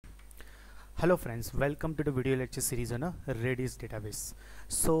Hello friends, welcome to the video lecture series on a Redis database.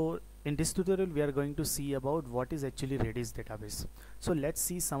 So in this tutorial we are going to see about what is actually Redis database. So let's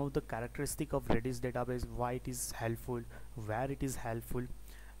see some of the characteristic of Redis database, why it is helpful, where it is helpful,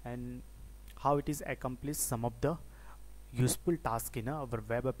 and how it is accomplish some of the useful task in our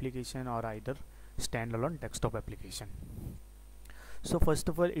web application or either standalone desktop application. So first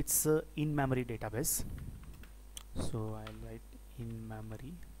of all, it's a in-memory database. So I'll write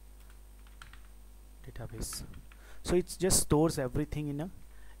in-memory database. So it just stores everything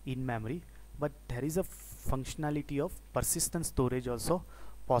in memory, but there is a functionality of persistent storage also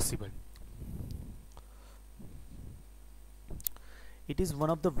possible. It is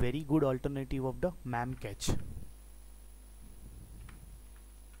one of the very good alternative of the Memcached,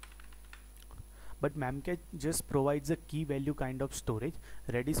 but Memcached just provides a key value kind of storage.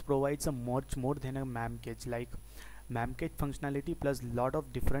 Redis provides a much more than a Memcached, like Memcached functionality plus lot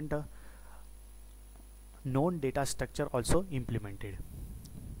of different known data structure also implemented.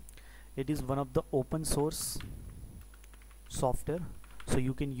 It is one of the open source software, so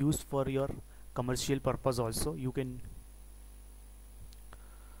you can use for your commercial purpose also. You can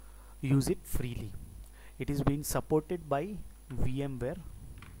use it freely. It is being supported by VMware.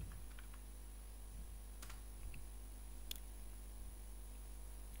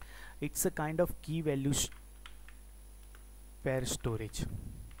 It's a kind of key value pair storage.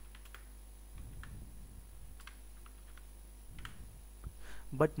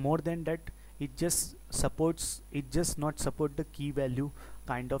 But more than that, it just not support the key value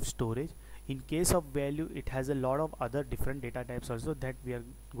kind of storage. In case of value, it has a lot of other different data types also that we are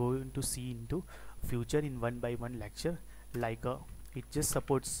going to see into future in one by one lecture. Like it just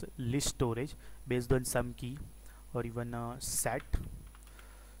supports list storage based on some key, or even a set,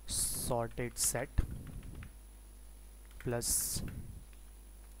 sorted set, plus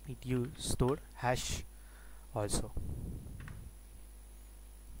it you store hash also.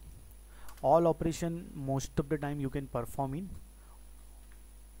 All operation most of the time you can perform in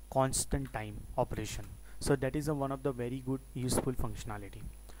constant time operation, so that is one of the very good useful functionality.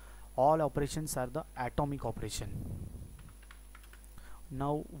 All operations are the atomic operation.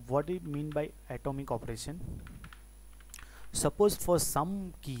 Now what do it mean by atomic operation? Suppose for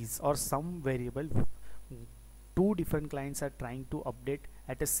some keys or some variable, two different clients are trying to update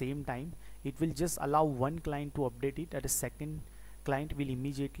at the same time, it will just allow one client to update it, at a second client will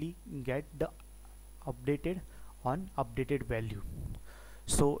immediately get the updated value.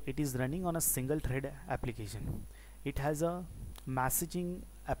 So it is running on a single thread application. It has a messaging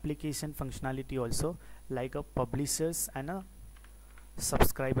application functionality also, like a publishers and a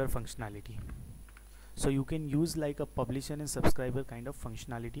subscriber functionality. So you can use like a publisher and subscriber kind of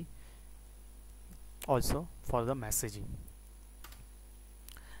functionality also for the messaging.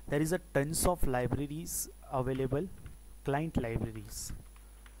 There is a tons of libraries available, client libraries,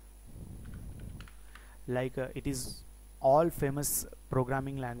 like it is all famous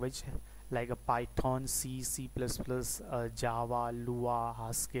programming language like a Python, C, C++, Java, Lua,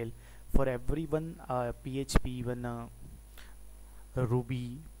 Haskell. For everyone, PHP, even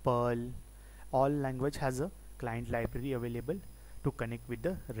Ruby, Perl, all language has a client library available to connect with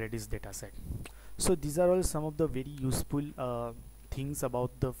the Redis dataset. So these are all some of the very useful things about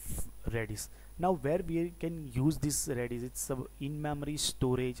the Redis. Now where we can use this Redis, it's in-memory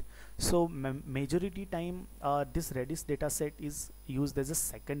storage. So majority time this Redis dataset is used as a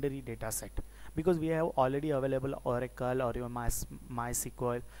secondary dataset, because we have already available Oracle or even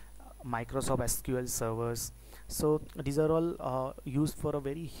MySQL, Microsoft SQL servers. So these are all used for a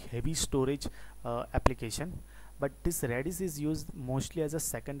very heavy storage application, but this Redis is used mostly as a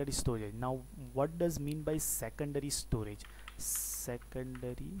secondary storage. Now what does mean by secondary storage?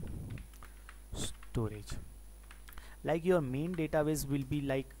 Secondary storage, like your main database will be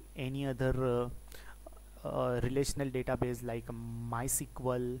like any other relational database like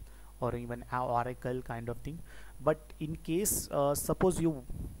MySQL or even Oracle kind of thing. But in case suppose you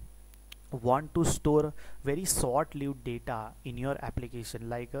want to store very short-lived data in your application,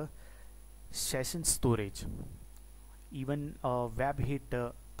 like a session storage, even web hit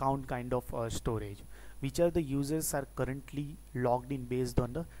count kind of storage, which are the users are currently logged in based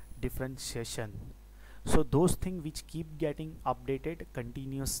on the different session. So those things which keep getting updated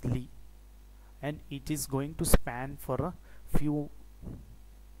continuously, and it is going to span for a few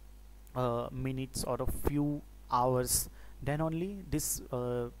minutes or a few hours, then only this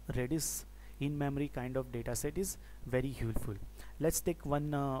Redis in-memory kind of dataset is very useful. Let's take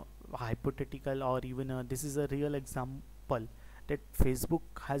one hypothetical, or even this is a real example, that Facebook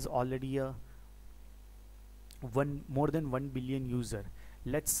has already more than 1 billion user,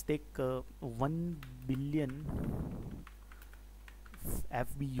 let's take 1 billion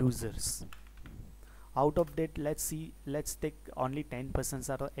FB users. Out of that, let's take only 10%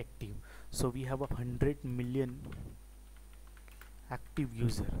 are active, so we have 100 million active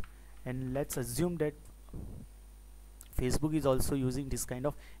user. And let's assume that Facebook is also using this kind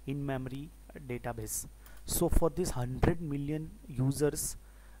of in-memory database. So for this 100 million users,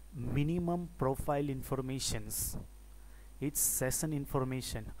 minimum profile informations, its session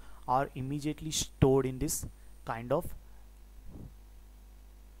information are immediately stored in this kind of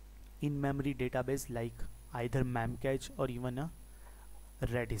in-memory database, like either Memcached or even a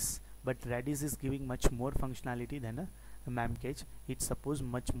Redis. But Redis is giving much more functionality than a Memcached. It's supposed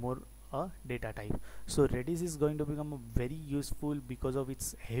much more a data type. So Redis is going to become very useful because of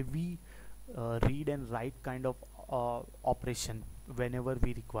its heavy read and write kind of operation whenever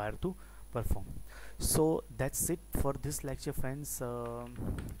we require to perform. So that's it for this lecture, friends.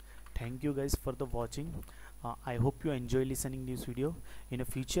 Thank you guys for the watching. I hope you enjoy listening this video. In a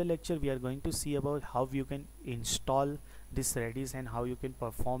future lecture, we are going to see about how you can install this Redis and how you can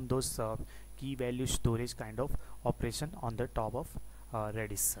perform those key value storage kind of operation on the top of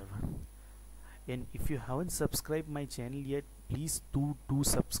Redis server. And if you haven't subscribed my channel yet, please do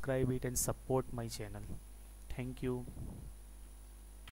subscribe it and support my channel. Thank you.